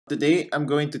Today, I'm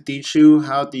going to teach you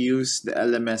how to use the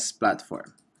LMS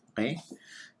platform. Okay?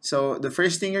 So, the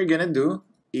first thing you're going to do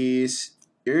is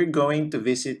you're going to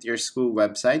visit your school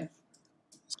website.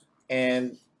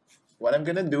 And what I'm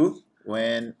going to do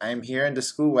when I'm here on the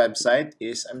school website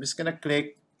is I'm just going to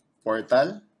click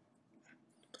Portal.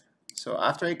 So,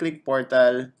 after I click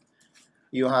Portal,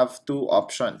 you have two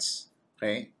options.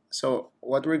 Okay? So,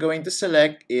 what we're going to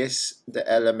select is the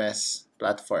LMS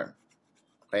platform.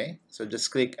 Okay? So,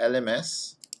 just click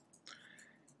LMS.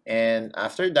 And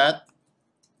after that,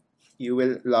 you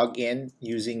will log in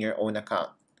using your own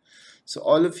account. So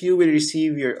all of you will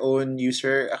receive your own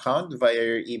user account via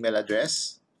your email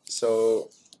address. So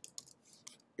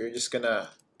you're just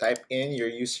gonna type in your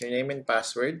username and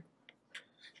password.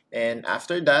 And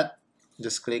after that,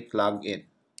 just click login.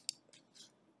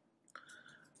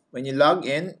 When you log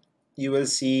in, you will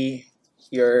see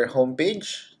your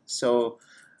homepage. So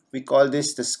we call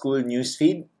this the school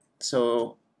newsfeed.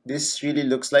 So this really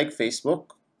looks like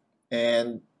Facebook.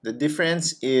 And the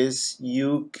difference is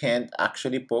you can't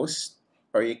actually post,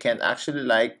 or you can't actually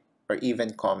like, or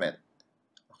even comment.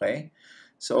 Okay?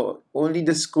 So only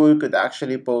the school could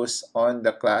actually post on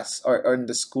the class or on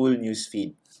the school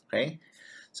newsfeed. Okay?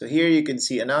 So here you can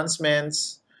see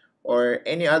announcements or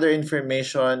any other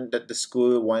information that the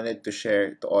school wanted to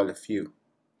share to all of you.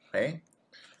 Okay?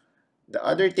 The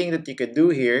other thing that you could do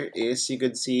here is you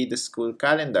could see the school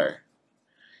calendar.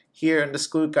 Here on the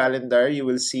school calendar, you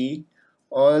will see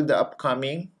all the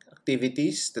upcoming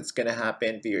activities that's going to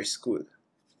happen to your school.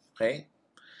 Okay?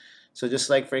 So just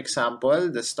like, for example,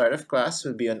 the start of class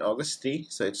will be on August 3,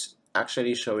 so it's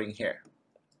actually showing here.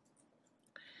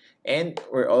 And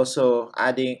we're also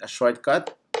adding a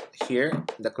shortcut here,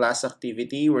 the class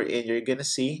activity, wherein you're going to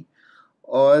see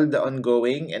all the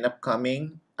ongoing and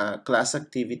upcoming class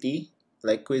activity,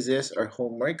 like quizzes or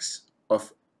homeworks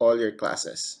of all your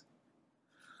classes.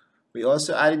 We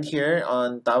also added here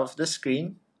on top of the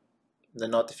screen the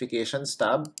notifications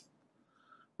tab,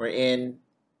 wherein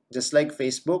just like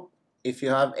Facebook, if you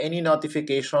have any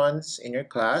notifications in your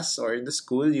class or in the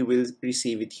school, you will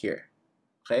receive it here.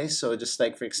 Okay, so just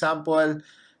like, for example,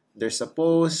 there's a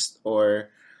post or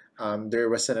there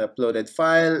was an uploaded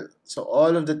file. So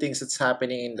all of the things that's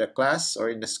happening in the class or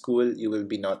in the school, you will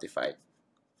be notified.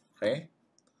 Okay,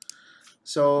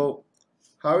 so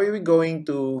how are we going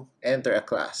to enter a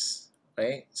class?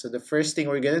 Okay, so the first thing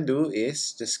we're gonna do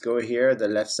is just go here, the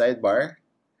left sidebar,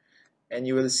 and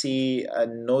you will see a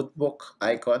notebook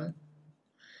icon,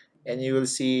 and you will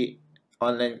see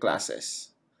online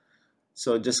classes.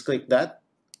 So just click that,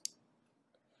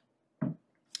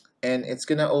 and it's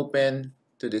gonna open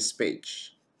to this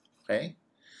page. Okay,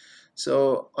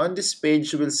 so on this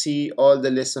page you will see all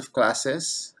the list of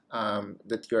classes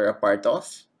that you're a part of.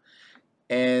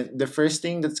 And the first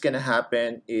thing that's going to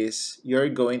happen is you're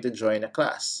going to join a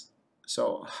class.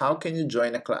 So how can you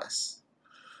join a class?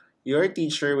 Your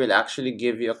teacher will actually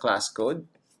give you a class code.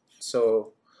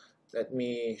 So let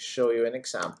me show you an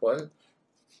example.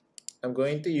 I'm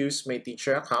going to use my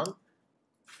teacher account,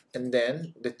 and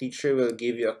then the teacher will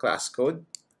give you a class code.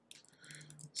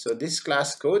 So this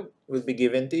class code will be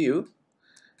given to you,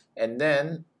 and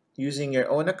then using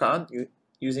your own account,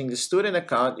 using the student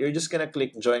account, you're just going to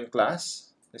click join class,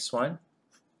 this one.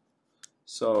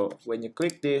 So when you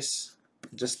click this,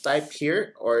 just type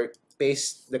here or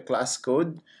paste the class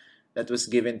code that was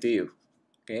given to you.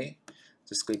 Okay,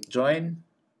 just click join,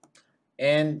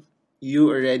 and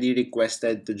you already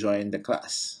requested to join the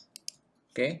class.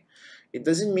 Okay, it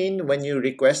doesn't mean when you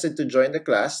requested to join the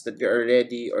class that you're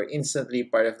already or instantly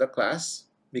part of the class,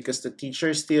 because the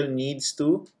teacher still needs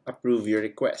to approve your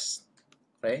request.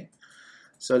 Okay,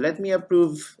 so let me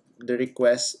approve the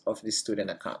request of the student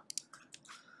account.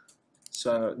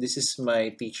 So this is my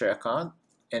teacher account,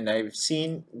 and I've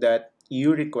seen that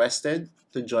you requested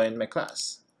to join my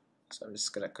class. So I'm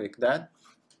just going to click that,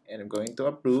 and I'm going to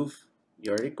approve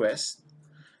your request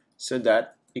so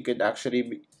that you could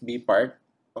actually be part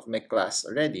of my class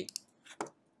already.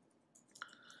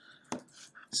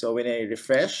 So when I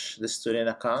refresh the student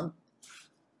account,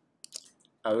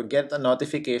 I will get a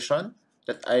notification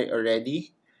that I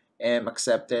already am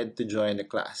accepted to join the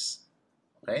class.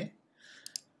 Okay,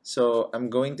 so I'm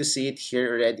going to see it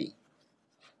here already.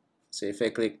 So if I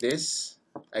click this,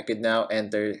 I could now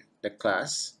enter the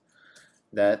class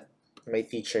that my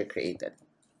teacher created.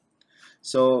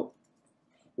 So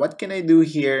what can I do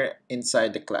here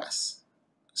inside the class?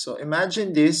 So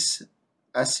imagine this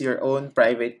as your own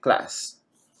private class.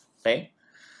 Okay,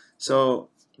 so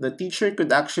the teacher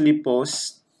could actually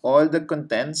post all the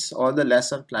contents, all the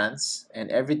lesson plans,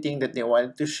 and everything that they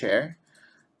wanted to share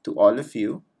to all of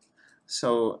you.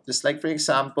 So just like for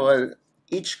example,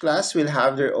 each class will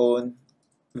have their own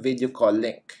video call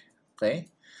link. Okay,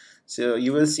 so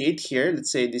you will see it here. Let's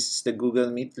say this is the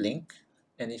Google Meet link,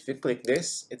 and if you click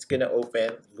this, it's gonna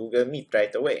open Google Meet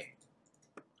right away.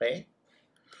 Okay,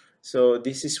 so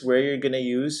this is where you're gonna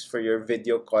use for your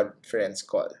video conference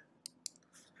call.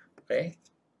 Okay,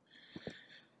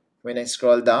 when I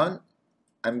scroll down,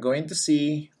 I'm going to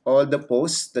see all the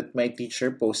posts that my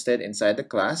teacher posted inside the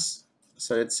class.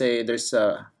 So let's say there's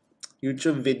a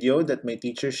YouTube video that my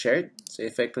teacher shared. So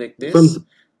if I click this,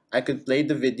 I could play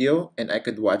the video and I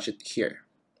could watch it here.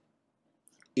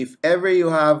 If ever you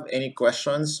have any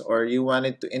questions or you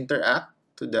wanted to interact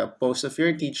to the post of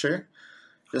your teacher,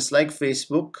 just like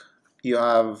Facebook, you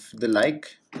have the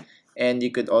like, and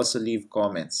you could also leave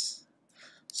comments.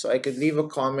 So I could leave a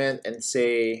comment and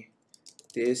say,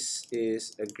 "This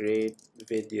is a great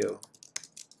video,"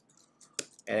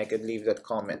 and I could leave that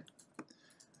comment.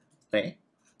 Okay.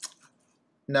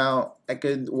 Now I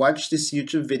could watch this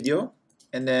YouTube video,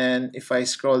 and then if I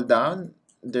scroll down,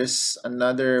 there's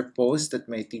another post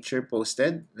that my teacher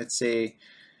posted. Let's say,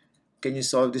 "Can you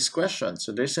solve this question?"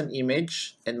 So there's an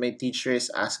image, and my teacher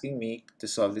is asking me to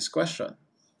solve this question.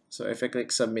 So if I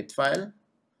click submit file,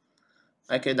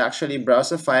 I could actually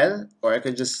browse a file, or I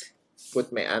could just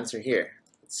put my answer here.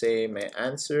 Let's say my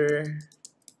answer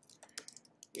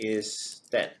is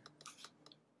 10.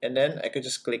 And then I could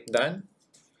just click done.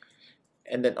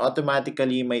 And then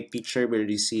automatically my teacher will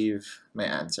receive my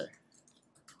answer.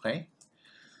 Okay.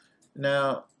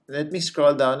 Now let me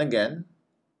scroll down again,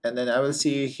 and then I will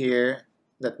see here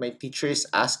that my teacher is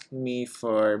asking me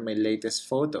for my latest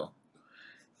photo.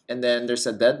 And then there's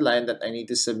a deadline that I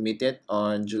need to submit it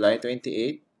on July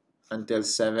 28th until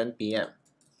 7 p.m.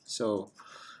 So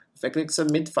if I click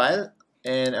submit file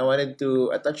and I wanted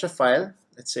to attach a file,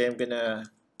 let's say I'm gonna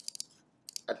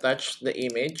attach the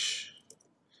image,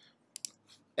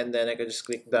 and then I can just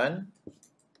click done.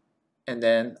 And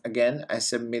then again, I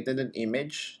submitted an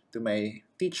image to my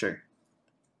teacher.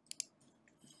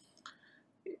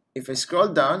 If I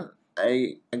scroll down,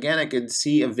 I could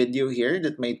see a video here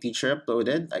that my teacher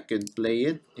uploaded. I could play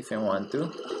it if I want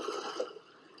to.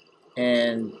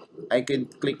 And I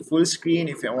could click full screen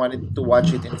if I wanted to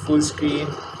watch it in full screen,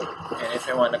 and if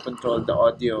I want to control the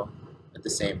audio at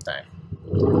the same time.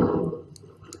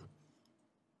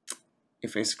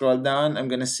 If I scroll down, I'm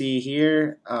gonna see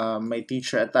here my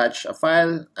teacher attached a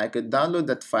file. I could download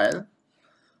that file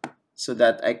so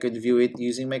that I could view it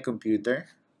using my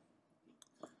computer.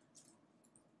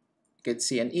 You could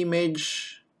see an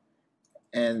image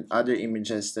and other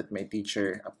images that my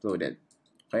teacher uploaded.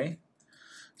 Okay,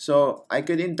 so I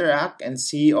could interact and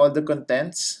see all the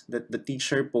contents that the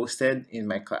teacher posted in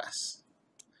my class.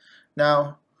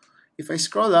 Now, if I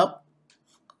scroll up,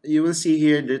 you will see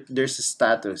here that there's a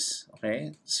status.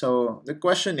 Okay, so the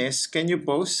question is, can you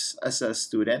post as a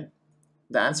student?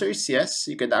 The answer is yes.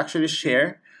 You could actually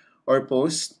share or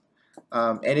post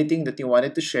anything that you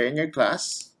wanted to share in your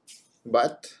class,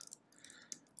 but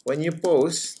when you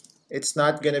post, it's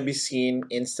not going to be seen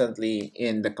instantly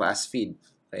in the class feed,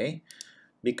 okay?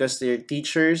 Because your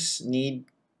teachers need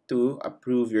to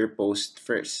approve your post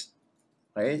first,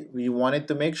 right? We wanted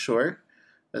to make sure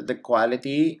that the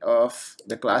quality of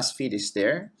the class feed is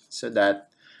there, so that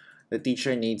the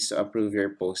teacher needs to approve your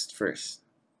post first,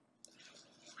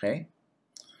 okay?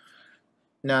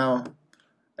 Now,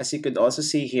 as you could also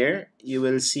see here, you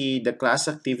will see the class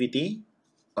activity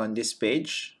on this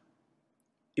page.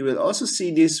 You will also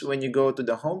see this when you go to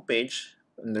the home page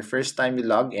on the first time you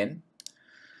log in.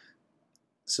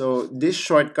 So this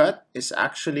shortcut is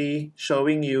actually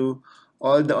showing you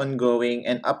all the ongoing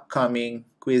and upcoming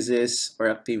quizzes or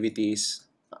activities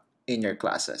in your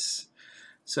classes.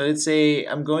 So let's say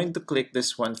I'm going to click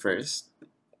this one first,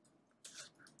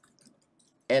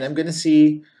 and I'm going to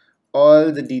see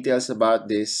all the details about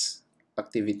this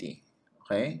activity.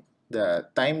 Okay, the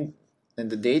time and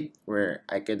the date where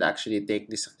I could actually take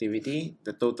this activity,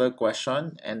 the total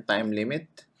question, and time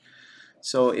limit.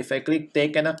 So if I click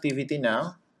take an activity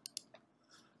now,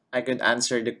 I could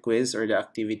answer the quiz or the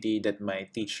activity that my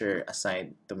teacher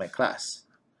assigned to my class.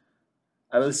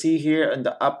 I will see here in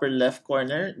the upper left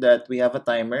corner that we have a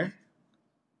timer.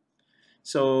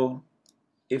 So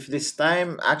if this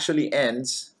time actually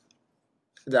ends,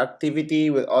 the activity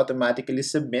will automatically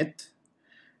submit.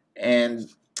 And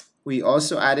we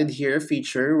also added here a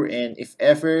feature wherein if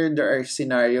ever there are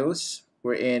scenarios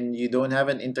wherein you don't have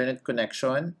an internet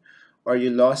connection or you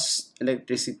lost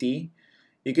electricity,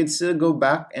 you can still go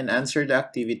back and answer the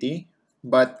activity,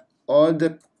 but all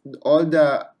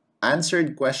the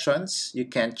answered questions, you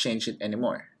can't change it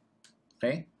anymore.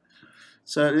 Okay,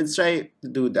 so let's try to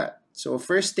do that. So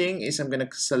first thing is I'm going to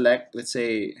select, let's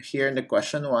say here in the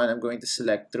question 1, I'm going to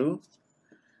select true,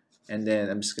 and then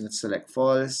I'm just going to select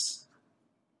false,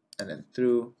 and then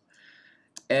true.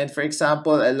 And for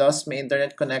example, I lost my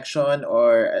internet connection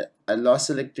or I lost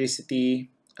electricity.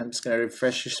 I'm just going to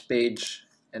refresh this page,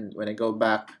 and when I go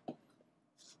back,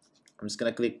 I'm just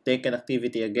going to click take an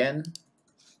activity again.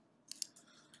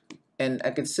 And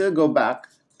I can still go back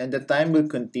and the time will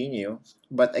continue,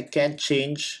 but I can't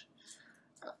change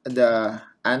the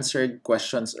answered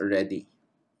questions already.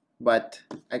 But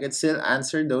I can still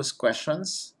answer those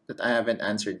questions that I haven't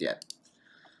answered yet.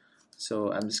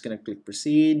 So I'm just going to click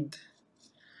proceed.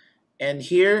 And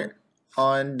here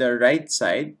on the right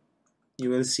side,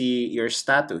 you will see your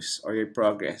status or your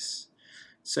progress.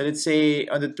 So let's say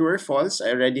on the true or false, I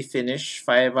already finished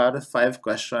 5 out of 5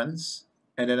 questions.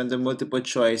 And then on the multiple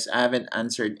choice, I haven't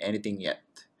answered anything yet.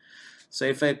 So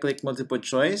if I click multiple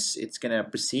choice, it's going to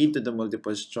proceed to the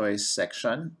multiple choice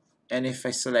section. And if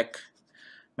I select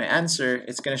my answer,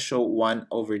 it's going to show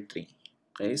 1/3.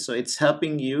 Okay, so it's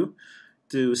helping you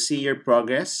to see your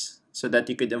progress so that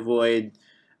you could avoid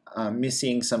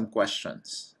missing some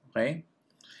questions. Okay,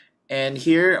 and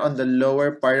here on the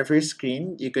lower part of your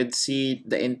screen, you could see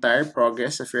the entire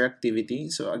progress of your activity.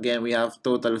 So again, we have a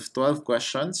total of 12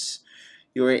 questions.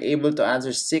 You were able to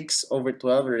answer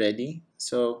 6/12 already.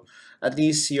 So at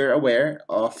least you're aware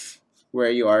of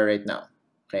where you are right now.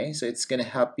 Okay, so it's going to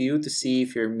help you to see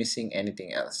if you're missing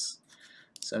anything else.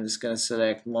 So I'm just going to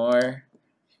select more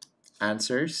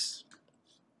answers.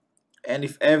 And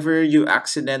if ever you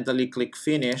accidentally click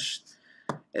finish,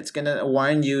 it's going to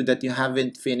warn you that you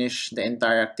haven't finished the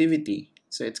entire activity.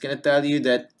 So it's going to tell you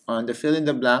that on the fill in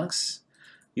the blanks,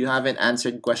 you haven't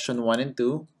answered question 1 and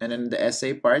 2. And in the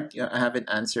essay part, you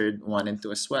haven't answered 1 and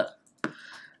 2 as well.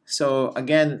 So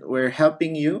again, we're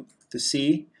helping you to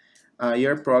see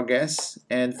your progress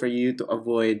and for you to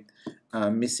avoid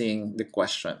missing the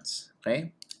questions.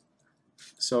 Okay.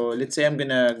 So let's say I'm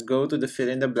gonna go to the fill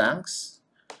in the blanks.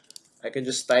 I can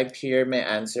just type here my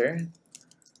answer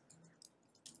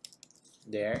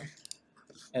there,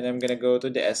 and I'm gonna go to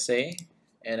the essay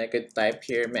and I could type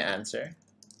here my answer.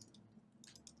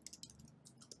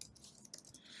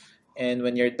 And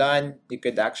when you're done, you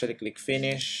could actually click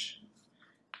finish,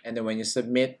 and then when you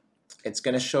submit, it's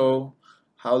gonna show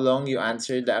how long you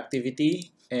answered the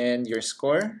activity and your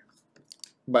score,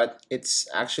 but it's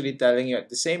actually telling you at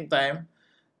the same time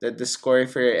that the score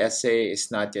for your essay is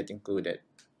not yet included.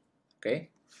 Okay,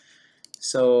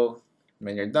 so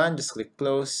when you're done, just click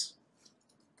close,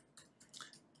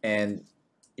 and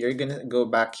you're gonna go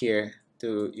back here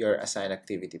to your assign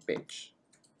activity page.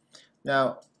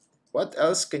 Now, what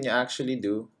else can you actually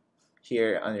do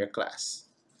here on your class?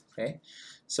 Okay,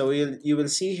 so you will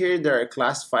see here there are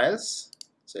class files.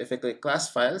 So if I click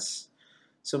class files,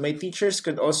 so my teachers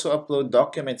could also upload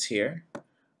documents here,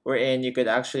 wherein you could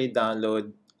actually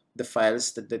download the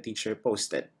files that the teacher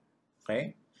posted.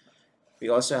 Okay, we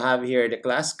also have here the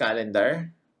class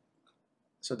calendar.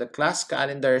 So the class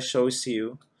calendar shows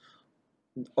you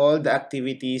all the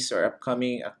activities or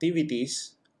upcoming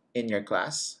activities in your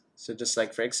class. So just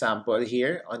like for example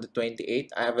here on the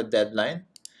 28th, I have a deadline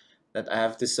that I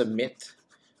have to submit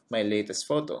my latest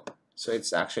photo. So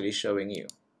it's actually showing you.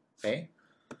 Okay,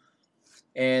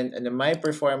 and in the my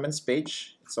performance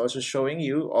page, it's also showing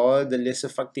you all the list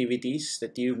of activities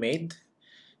that you made,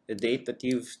 the date that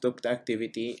you've took the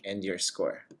activity, and your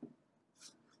score.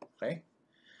 Okay,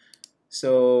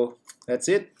 so that's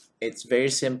it. It's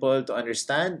very simple to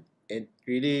understand. It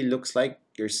really looks like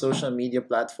your social media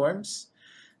platforms.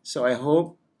 So I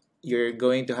hope you're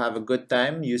going to have a good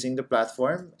time using the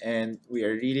platform, and we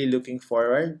are really looking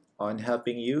forward on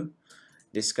helping you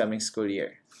this coming school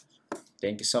year.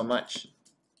 Thank you so much.